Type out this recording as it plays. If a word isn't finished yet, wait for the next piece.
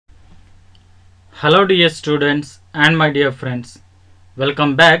Hello dear students and my dear friends,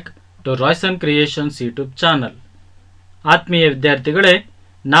 welcome back to Royson Creations YouTube channel. ಆತ್ಮೀಯ ವಿದ್ಯಾರ್ಥಿಗಳೇ,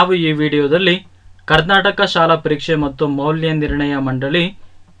 ನಾವು ಈ ವಿಡಿಯೋದಲ್ಲಿ ಕರ್ನಾಟಕ ಶಾಲಾ ಪರೀಕ್ಷೆ ಮತ್ತು ಮೌಲ್ಯ ನಿರ್ಣಯ ಮಂಡಳಿ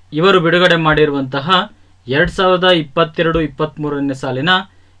ಇವರು ಬಿಡುಗಡೆ ಮಾಡಿರುವಂತಹ 2022-23ನೇ ಸಾಲಿನ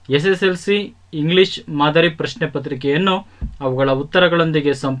SSLC ಇಂಗ್ಲಿಷ್ ಮಾದರಿ ಪ್ರಶ್ನೆ ಪತ್ರಿಕೆಯನ್ನು ಅವುಗಳ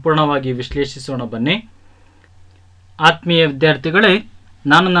ಉತ್ತರಗಳೊಂದಿಗೆ ಸಂಪೂರ್ಣವಾಗಿ ವಿಶ್ಲೇಷಿಸೋಣ ಬನ್ನಿ. ಆತ್ಮೀಯ ವಿದ್ಯಾರ್ಥಿಗಳೇ,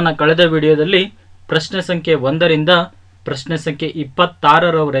 ನಾನು ನನ್ನ ಕಳೆದ ವಿಡಿಯೋದಲ್ಲಿ ಪ್ರಶ್ನೆ ಸಂಖ್ಯೆ 1ರಿಂದ ಪ್ರಶ್ನೆ ಸಂಖ್ಯೆ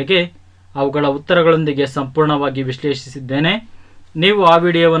 26ರವರೆಗೆ ಅವುಗಳ ಉತ್ತರಗಳೊಂದಿಗೆ ಸಂಪೂರ್ಣವಾಗಿ ವಿಶ್ಲೇಷಿಸಿದ್ದೇನೆ. ನೀವು ಆ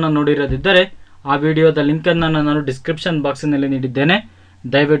ವಿಡಿಯೋವನ್ನು ನೋಡಿರದಿದ್ದರೆ ಆ ವಿಡಿಯೋದ ಲಿಂಕನ್ನು ನಾನು ಡಿಸ್ಕ್ರಿಪ್ಷನ್ ಬಾಕ್ಸಿನಲ್ಲಿ ನೀಡಿದ್ದೇನೆ,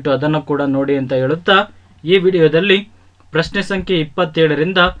 ದಯವಿಟ್ಟು ಅದನ್ನು ಕೂಡ ನೋಡಿ ಅಂತ ಹೇಳುತ್ತಾ ಈ ವಿಡಿಯೋದಲ್ಲಿ ಪ್ರಶ್ನೆ ಸಂಖ್ಯೆ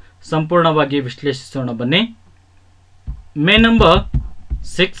 27ರಿಂದ ಸಂಪೂರ್ಣವಾಗಿ ವಿಶ್ಲೇಷಿಸೋಣ ಬನ್ನಿ. Main number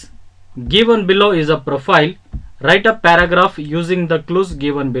 6, given below is a profile, write a paragraph using the clues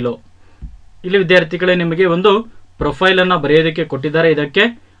given below. ಇಲ್ಲಿ ವಿದ್ಯಾರ್ಥಿಗಳೇ, ನಿಮಗೆ ಒಂದು ಪ್ರೊಫೈಲ್ ಅನ್ನು ಬರೆಯೋದಕ್ಕೆ ಕೊಟ್ಟಿದ್ದಾರೆ. ಇದಕ್ಕೆ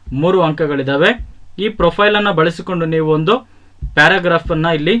 3 ಅಂಕಗಳಿದ್ದಾವೆ. ಈ ಪ್ರೊಫೈಲ್ ಅನ್ನು ಬಳಸಿಕೊಂಡು ನೀವು ಒಂದು ಪ್ಯಾರಾಗ್ರಾಫ್ ಅನ್ನ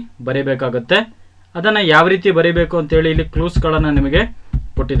ಇಲ್ಲಿ ಬರೀಬೇಕಾಗುತ್ತೆ. ಅದನ್ನ ಯಾವ ರೀತಿ ಬರೀಬೇಕು ಅಂತ ಹೇಳಿ ಇಲ್ಲಿ ಕ್ಲೂಸ್ಗಳನ್ನು ನಿಮಗೆ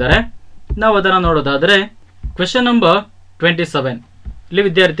ಕೊಟ್ಟಿದ್ದಾರೆ. ನಾವು ಅದನ್ನು ನೋಡೋದಾದ್ರೆ ಕ್ವೆಶ್ಚನ್ ನಂಬರ್ 27, ಇಲ್ಲಿ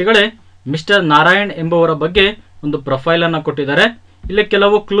ವಿದ್ಯಾರ್ಥಿಗಳೇ ಮಿಸ್ಟರ್ ನಾರಾಯಣ್ ಎಂಬುವರ ಬಗ್ಗೆ ಒಂದು ಪ್ರೊಫೈಲ್ ಅನ್ನು ಕೊಟ್ಟಿದ್ದಾರೆ. ಇಲ್ಲಿ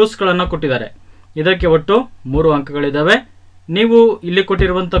ಕೆಲವು ಕ್ಲೂಸ್ಗಳನ್ನು ಕೊಟ್ಟಿದ್ದಾರೆ. ಇದಕ್ಕೆ ಒಟ್ಟು 3 ಅಂಕಗಳಿದ್ದಾವೆ. ನೀವು ಇಲ್ಲಿ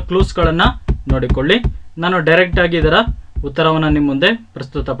ಕೊಟ್ಟಿರುವಂತಹ ಕ್ಲೂಸ್ಗಳನ್ನು ನೋಡಿಕೊಳ್ಳಿ. ನಾನು ಡೈರೆಕ್ಟ್ ಆಗಿ ಇದರ ಉತ್ತರವನ್ನು ನಿಮ್ಮ ಮುಂದೆ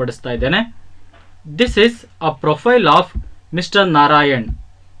ಪ್ರಸ್ತುತಪಡಿಸ್ತಾ ಇದ್ದೇನೆ. This is a profile of mister Narayan.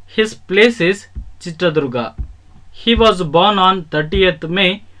 His place is Chitradurga. He was born on 30th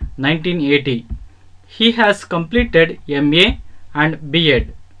May 1980. He has completed MA and B.Ed.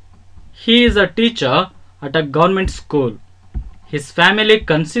 He is a teacher at a government school. His family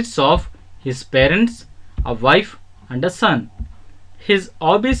consists of his parents, a wife and a son. His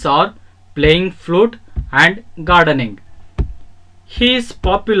hobbies are playing flute and gardening. He is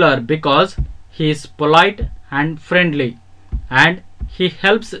popular because he is polite and friendly, and he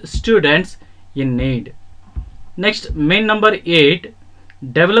helps students in need. Next, main number 8,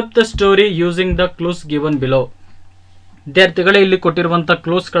 develop the story using the clues given below. ವಿದ್ಯಾರ್ಥಿಗಳೇ, ಇಲ್ಲಿ ಕೊಟ್ಟಿರುವಂತಹ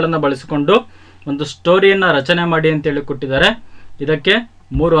ಕ್ಲೂಸ್ಗಳನ್ನು ಬಳಸಿಕೊಂಡು ಒಂದು ಸ್ಟೋರಿಯನ್ನು ರಚನೆ ಮಾಡಿ ಅಂತೇಳಿ ಕೊಟ್ಟಿದ್ದಾರೆ. ಇದಕ್ಕೆ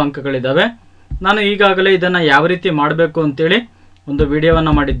 3 ಅಂಕಗಳಿದ್ದಾವೆ. ನಾನು ಈಗಾಗಲೇ ಇದನ್ನು ಯಾವ ರೀತಿ ಮಾಡಬೇಕು ಅಂತೇಳಿ ಒಂದು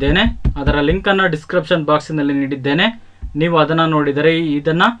ವಿಡಿಯೋವನ್ನು ಮಾಡಿದ್ದೇನೆ. ಅದರ ಲಿಂಕನ್ನು ಡಿಸ್ಕ್ರಿಪ್ಷನ್ ಬಾಕ್ಸಿನಲ್ಲಿ ನೀಡಿದ್ದೇನೆ. ನೀವು ಅದನ್ನು ನೋಡಿದರೆ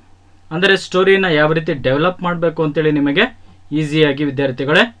ಇದನ್ನು ಅಂದರೆ ಸ್ಟೋರಿಯನ್ನು ಯಾವ ರೀತಿ ಡೆವಲಪ್ ಮಾಡಬೇಕು ಅಂತೇಳಿ ನಿಮಗೆ ಈಸಿಯಾಗಿ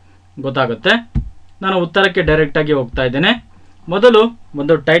ವಿದ್ಯಾರ್ಥಿಗಳೇ ಗೊತ್ತಾಗುತ್ತೆ. ನಾನು ಉತ್ತರಕ್ಕೆ ಡೈರೆಕ್ಟಾಗಿ ಹೋಗ್ತಾ ಇದ್ದೇನೆ. ಮೊದಲು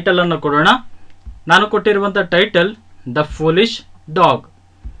ಒಂದು ಟೈಟಲನ್ನು ಕೊಡೋಣ. ನಾನು ಕೊಟ್ಟಿರುವಂಥ title the foolish dog.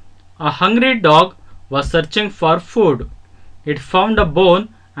 A hungry dog was searching for food. It found a bone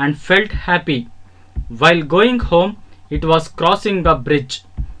and felt happy. While going home, it was crossing a bridge.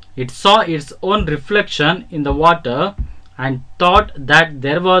 It saw its own reflection in the water and thought that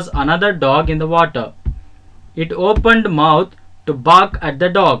there was another dog in the water. It opened mouth to bark at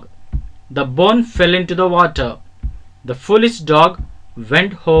the dog. The bone fell into the water. The foolish dog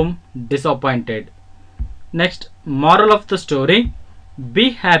went home disappointed. Next, moral of the story: be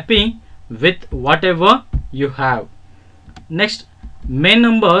happy with whatever you have. Next, main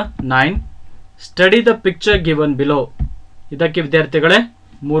number 9, study the picture given below. ಇದಕ್ಕೆ ವಿದ್ಯಾರ್ಥಿಗಳೇ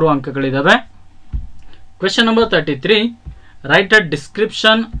 3 ಅಂಕಗಳಿದ್ದಾವೆ. Question number 33, write a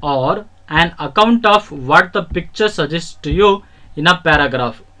description or an account of what the picture suggests to you in a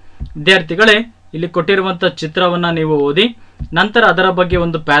paragraph. ವಿದ್ಯಾರ್ಥಿಗಳೇ, ಇಲ್ಲಿ ಕೊಟ್ಟಿರುವಂಥ ಚಿತ್ರವನ್ನು ನೀವು ಓದಿ ನಂತರ ಅದರ ಬಗ್ಗೆ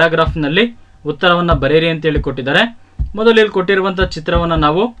ಒಂದು ಪ್ಯಾರಾಗ್ರಾಫ್ನಲ್ಲಿ ಉತ್ತರವನ್ನು ಬರೆಯಿರಿ ಅಂತೇಳಿ ಕೊಟ್ಟಿದ್ದಾರೆ. ಮೊದಲು ಇಲ್ಲಿ ಕೊಟ್ಟಿರುವಂಥ ಚಿತ್ರವನ್ನು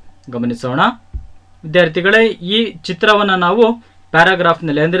ನಾವು ಗಮನಿಸೋಣ. ವಿದ್ಯಾರ್ಥಿಗಳೇ, ಈ ಚಿತ್ರವನ್ನು ನಾವು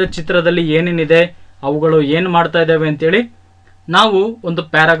ಪ್ಯಾರಾಗ್ರಾಫ್ನಲ್ಲಿ ಅಂದರೆ ಚಿತ್ರದಲ್ಲಿ ಏನೇನಿದೆ, ಅವುಗಳು ಏನು ಮಾಡ್ತಾ ಇದ್ದಾವೆ ಅಂತೇಳಿ ನಾವು ಒಂದು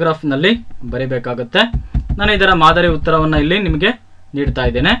ಪ್ಯಾರಾಗ್ರಾಫ್ನಲ್ಲಿ ಬರೀಬೇಕಾಗುತ್ತೆ. ನಾನು ಇದರ ಮಾದರಿ ಉತ್ತರವನ್ನು ಇಲ್ಲಿ ನಿಮಗೆ ನೀಡ್ತಾ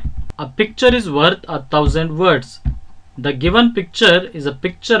ಇದ್ದೇನೆ. A picture is worth 1,000 words. The given picture is a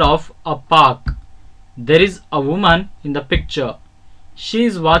picture of a park. There is a woman in the picture. She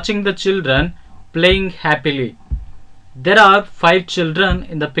is watching the children playing happily. There are 5 children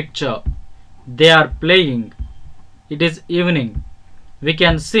in the picture. They are playing. It is evening. We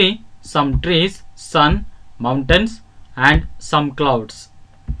can see some trees, sun, mountains and some clouds.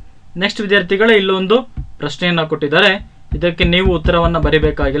 Next ವಿದ್ಯಾರ್ಥಿಗಳೇ, ಇಲ್ಲೊಂದು ಪ್ರಶ್ನೆಯನ್ನು ಕೊಟ್ಟಿದ್ದಾರೆ. ಇದಕ್ಕೆ ನೀವು ಉತ್ತರವನ್ನು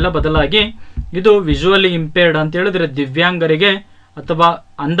ಬರೀಬೇಕಾಗಿಲ್ಲ, ಬದಲಾಗಿ ಇದು visually impaired ಅಂತ ಹೇಳಿದ್ರೆ ದಿವ್ಯಾಂಗರಿಗೆ ಅಥವಾ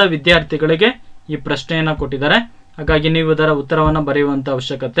ಅಂಧ ವಿದ್ಯಾರ್ಥಿಗಳಿಗೆ ಈ ಪ್ರಶ್ನೆಯನ್ನು ಕೊಟ್ಟಿದ್ದಾರೆ. ಹಾಗಾಗಿ ನೀವು ಇದರ ಉತ್ತರವನ್ನು ಬರೆಯುವಂಥ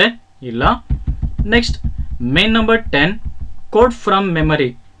ಅವಶ್ಯಕತೆ ಇಲ್ಲ. Next, main number 10, code from memory.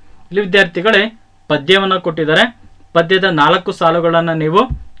 ಇಲ್ಲಿ ವಿದ್ಯಾರ್ಥಿಗಳೇ ಪದ್ಯವನ್ನು ಕೊಟ್ಟಿದ್ದಾರೆ. ಪದ್ಯದ 4 ಸಾಲುಗಳನ್ನು ನೀವು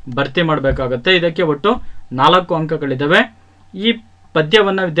ಭರ್ತಿ ಮಾಡಬೇಕಾಗುತ್ತೆ. ಇದಕ್ಕೆ ಒಟ್ಟು 4 ಅಂಕಗಳಿದ್ದಾವೆ. ಈ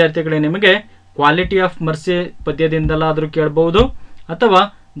ಪದ್ಯವನ್ನು ವಿದ್ಯಾರ್ಥಿಗಳೇ ನಿಮಗೆ ಕ್ವಾಲಿಟಿ ಆಫ್ ಮರ್ಸಿ ಪದ್ಯದಿಂದಲಾದರೂ ಕೇಳಬಹುದು ಅಥವಾ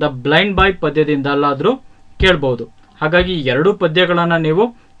ದ ಬ್ಲೈಂಡ್ ಬಾಯ್ ಪದ್ಯದಿಂದಲಾದರೂ ಕೇಳಬಹುದು. ಹಾಗಾಗಿ ಎರಡೂ ಪದ್ಯಗಳನ್ನು ನೀವು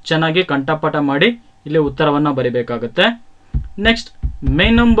ಚೆನ್ನಾಗಿ ಕಂಠಪಾಠ ಮಾಡಿ ಇಲ್ಲಿ ಉತ್ತರವನ್ನು ಬರೀಬೇಕಾಗುತ್ತೆ. Next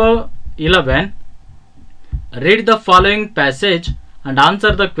main number 11, read the following passage and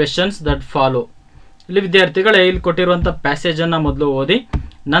answer the questions that follow. ಇಲ್ಲಿ ವಿದ್ಯಾರ್ಥಿಗಳೇ ಇಲ್ಲಿ ಕೊಟ್ಟಿರುವಂಥ ಪ್ಯಾಸೇಜನ್ನು ಮೊದಲು ಓದಿ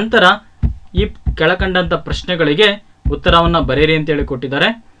ನಂತರ ಈ ಕೆಳಕಂಡಂಥ ಪ್ರಶ್ನೆಗಳಿಗೆ ಉತ್ತರವನ್ನು ಬರೀರಿ ಅಂತೇಳಿ ಕೊಟ್ಟಿದ್ದಾರೆ.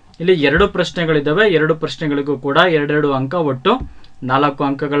 ಇಲ್ಲಿ 2 ಪ್ರಶ್ನೆಗಳಿದ್ದಾವೆ. 2 ಪ್ರಶ್ನೆಗಳಿಗೂ ಕೂಡ 2 ಅಂಕ, ಒಟ್ಟು 4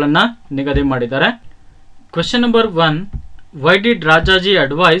 ಅಂಕಗಳನ್ನು ನಿಗದಿ ಮಾಡಿದ್ದಾರೆ. Question number 1, why did Rajaji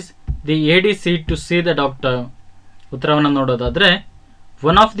advice the ADC to C the doctor? ಉತ್ತರವನ್ನು ನೋಡೋದಾದರೆ,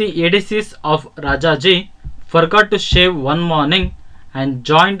 one of the ಎಡಿಸಿಸ್ of Rajaji forgot to shave one morning and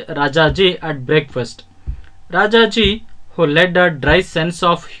joined Rajaji at breakfast. Rajaji, who led a dry sense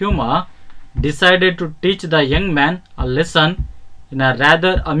of humor, decided to teach the young man a lesson in a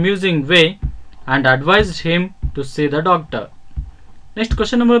rather amusing way and advised him to see the doctor. Next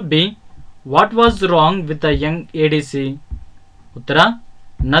question number B, what was wrong with the young ADC? Uttara,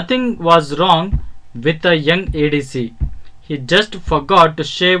 nothing was wrong with the young ADC. He just forgot to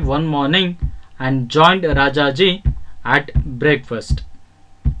shave one morning and joined Rajaji at breakfast.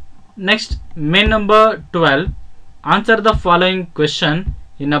 Next, main number 12, answer the following question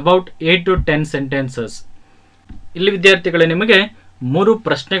in about 8 to 10 sentences. ಇಲ್ಲಿ ವಿದ್ಯಾರ್ಥಿಗಳೇ ನಿಮಗೆ 3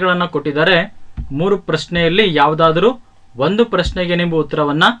 ಪ್ರಶ್ನೆಗಳನ್ನು ಕೊಟ್ಟಿದ್ದಾರೆ. 3 ಪ್ರಶ್ನೆಯಲ್ಲಿ ಯಾವುದಾದರೂ ಒಂದು ಪ್ರಶ್ನೆಗೆ ನೀವು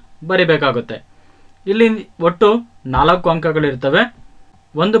ಉತ್ತರವನ್ನು ಬರೀಬೇಕಾಗುತ್ತೆ. ಇಲ್ಲಿ ಒಟ್ಟು 4 ಅಂಕಗಳಿರ್ತವೆ.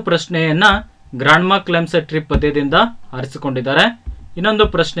 ಒಂದು ಪ್ರಶ್ನೆಯನ್ನು ಗ್ರಾಂಡ್ಮಾ ಕ್ಲೆಮ್ಸ್ ಎ ಟ್ರಿಪ್ ಪದ್ಯದಿಂದ ಆರಿಸಿಕೊಂಡಿದ್ದಾರೆ. ಇನ್ನೊಂದು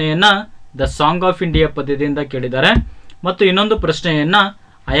ಪ್ರಶ್ನೆಯನ್ನು ದ ಸಾಂಗ್ ಆಫ್ ಇಂಡಿಯಾ ಪದ್ಯದಿಂದ ಕೇಳಿದ್ದಾರೆ ಮತ್ತು ಇನ್ನೊಂದು ಪ್ರಶ್ನೆಯನ್ನ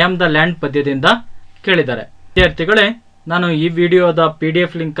ಐ ಆಮ್ ದ ಲ್ಯಾಂಡ್ ಪದ್ಯದಿಂದ ಕೇಳಿದ್ದಾರೆ. ವಿದ್ಯಾರ್ಥಿಗಳೇ, ನಾನು ಈ ವಿಡಿಯೋದ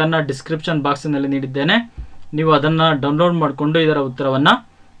PDF ಲಿಂಕನ್ನು ಡಿಸ್ಕ್ರಿಪ್ಷನ್ ಬಾಕ್ಸ್ನಲ್ಲಿ ನೀಡಿದ್ದೇನೆ. ನೀವು ಅದನ್ನು ಡೌನ್ಲೋಡ್ ಮಾಡಿಕೊಂಡು ಇದರ ಉತ್ತರವನ್ನು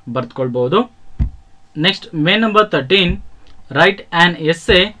ಬರೆದುಕೊಳ್ಬಹುದು. Next main number 13, right on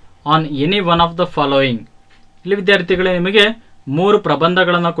essay on any one of the following. ಇಲ್ಲಿ ವಿದ್ಯಾರ್ಥಿಗಳೇ ನಿಮಗೆ 3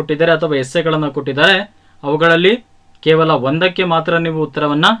 ಪ್ರಬಂಧಗಳನ್ನು ಕೊಟ್ಟಿದ್ದಾರೆ ಅಥವಾ ಎಸ್ಸೆಗಳನ್ನು ಕೊಟ್ಟಿದ್ದಾರೆ. ಅವುಗಳಲ್ಲಿ ಕೇವಲ ಒಂದಕ್ಕೆ ಮಾತ್ರ ನೀವು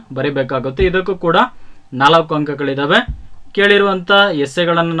ಉತ್ತರವನ್ನು ಬರೀಬೇಕಾಗುತ್ತೆ. ಇದಕ್ಕೂ ಕೂಡ 4 ಅಂಕಗಳಿದ್ದಾವೆ. ಕೇಳಿರುವಂಥ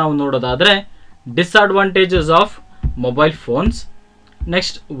ಎಸ್ಸೆಗಳನ್ನು ನಾವು ನೋಡೋದಾದರೆ, disadvantages of mobile phones,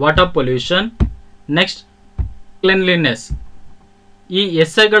 next water pollution, next cleanliness. ಈ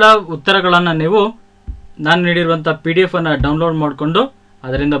ಎಸ್ಸೆಗಳ ಉತ್ತರಗಳನ್ನು ನೀವು ನಾನು ನೀಡಿರುವಂಥ PDF ಅನ್ನು ಡೌನ್ಲೋಡ್ ಮಾಡಿಕೊಂಡು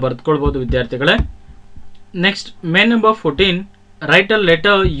ಅದರಿಂದ ಬರೆದುಕೊಳ್ಬೋದು ವಿದ್ಯಾರ್ಥಿಗಳೇ. Next main number 14, write a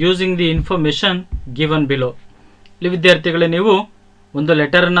letter using the information given below. ಇಲ್ಲಿ ವಿದ್ಯಾರ್ಥಿಗಳೇ ನೀವು ಒಂದು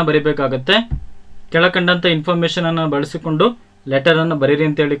ಲೆಟರನ್ನು ಬರೀಬೇಕಾಗತ್ತೆ. ಕೆಳಕಂಡಂಥ ಇನ್ಫಾರ್ಮೇಷನನ್ನು ಬಳಸಿಕೊಂಡು ಲೆಟರನ್ನು ಬರೀರಿ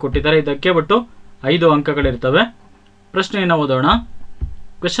ಅಂತೇಳಿ ಕೊಟ್ಟಿದ್ದಾರೆ. ಇದಕ್ಕೆ ಒಟ್ಟು 5 ಅಂಕಗಳಿರ್ತವೆ. ಪ್ರಶ್ನೆಯನ್ನು ಓದೋಣ.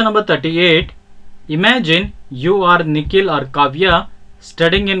 Question number 38, imagine you are Nikhil R Kavya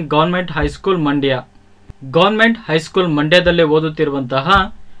studying in government high school Mandya. Government high school ಮಂಡ್ಯದಲ್ಲಿ ಓದುತ್ತಿರುವಂತಹ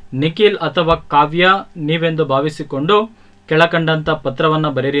ನಿಖಿಲ್ ಅಥವಾ ಕಾವ್ಯ ನೀವೆಂದು ಭಾವಿಸಿಕೊಂಡು ಕೆಳಕಂಡಂಥ ಪತ್ರವನ್ನು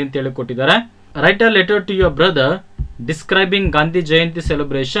ಬರೀರಿ ಅಂತೇಳಿ ಕೊಟ್ಟಿದ್ದಾರೆ. Write a letter to your brother describing Gandhi Jayanti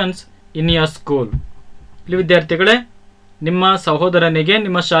celebrations in your school. ಇಲ್ಲಿ ವಿದ್ಯಾರ್ಥಿಗಳೇ, ನಿಮ್ಮ ಸಹೋದರನಿಗೆ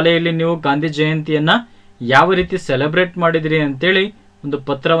ನಿಮ್ಮ ಶಾಲೆಯಲ್ಲಿ ನೀವು ಗಾಂಧಿ ಜಯಂತಿಯನ್ನು ಯಾವ ರೀತಿ ಸೆಲೆಬ್ರೇಟ್ ಮಾಡಿದಿರಿ ಅಂತೇಳಿ ಒಂದು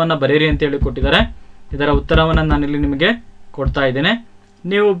ಪತ್ರವನ್ನು ಬರೀರಿ ಅಂತೇಳಿ ಕೊಟ್ಟಿದ್ದಾರೆ. ಇದರ ಉತ್ತರವನ್ನು ನಾನಿಲ್ಲಿ ನಿಮಗೆ ಕೊಡ್ತಾ ಇದ್ದೇನೆ.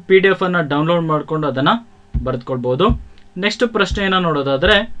 ನೀವು PDF ಅನ್ನು ಡೌನ್ಲೋಡ್ ಮಾಡಿಕೊಂಡು ಅದನ್ನು ಬರೆದುಕೊಳ್ಬೋದು. ನೆಕ್ಸ್ಟ್ ಪ್ರಶ್ನೆಯನ್ನು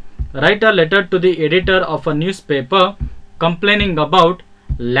ನೋಡೋದಾದರೆ, write a letter to the editor of a news paper complaining about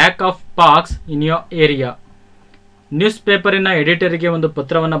lack of parks in your area. News ಪೇಪರಿನ ಎಡಿಟರಿಗೆ ಒಂದು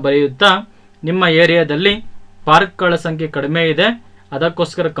ಪತ್ರವನ್ನು ಬರೆಯುತ್ತಾ ನಿಮ್ಮ ಏರಿಯಾದಲ್ಲಿ ಪಾರ್ಕ್ಗಳ ಸಂಖ್ಯೆ ಕಡಿಮೆ ಇದೆ,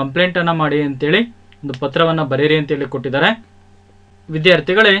 ಅದಕ್ಕೋಸ್ಕರ ಕಂಪ್ಲೇಂಟನ್ನು ಮಾಡಿ ಅಂತೇಳಿ ಒಂದು ಪತ್ರವನ್ನು ಬರೀರಿ ಅಂತೇಳಿ ಕೊಟ್ಟಿದ್ದಾರೆ.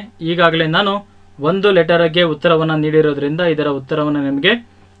 ವಿದ್ಯಾರ್ಥಿಗಳೇ, ಈಗಾಗಲೇ ನಾನು ಒಂದು ಲೆಟರ್ಗೆ ಉತ್ತರವನ್ನು ನೀಡಿರೋದ್ರಿಂದ ಇದರ ಉತ್ತರವನ್ನು ನಿಮಗೆ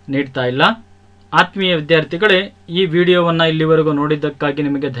ನೀಡ್ತಾ ಇಲ್ಲ. ಆತ್ಮೀಯ ವಿದ್ಯಾರ್ಥಿಗಳೇ, ಈ ವಿಡಿಯೋವನ್ನು ಇಲ್ಲಿವರೆಗೂ ನೋಡಿದ್ದಕ್ಕಾಗಿ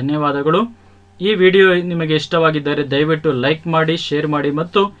ನಿಮಗೆ ಧನ್ಯವಾದಗಳು. ಈ ವಿಡಿಯೋ ನಿಮಗೆ ಇಷ್ಟವಾಗಿದ್ದರೆ ದಯವಿಟ್ಟು ಲೈಕ್ ಮಾಡಿ, ಶೇರ್ ಮಾಡಿ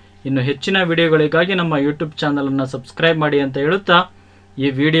ಮತ್ತು ಇನ್ನು ಹೆಚ್ಚಿನ ವಿಡಿಯೋಗಳಿಗಾಗಿ ನಮ್ಮ ಯೂಟ್ಯೂಬ್ ಚಾನಲನ್ನು ಸಬ್ಸ್ಕ್ರೈಬ್ ಮಾಡಿ ಅಂತ ಹೇಳುತ್ತಾ ಈ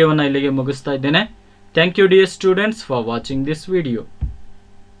ವಿಡಿಯೋವನ್ನು ಇಲ್ಲಿಗೆ ಮುಗಿಸ್ತಾ ಇದ್ದೇನೆ. Thank you dear students for watching this video.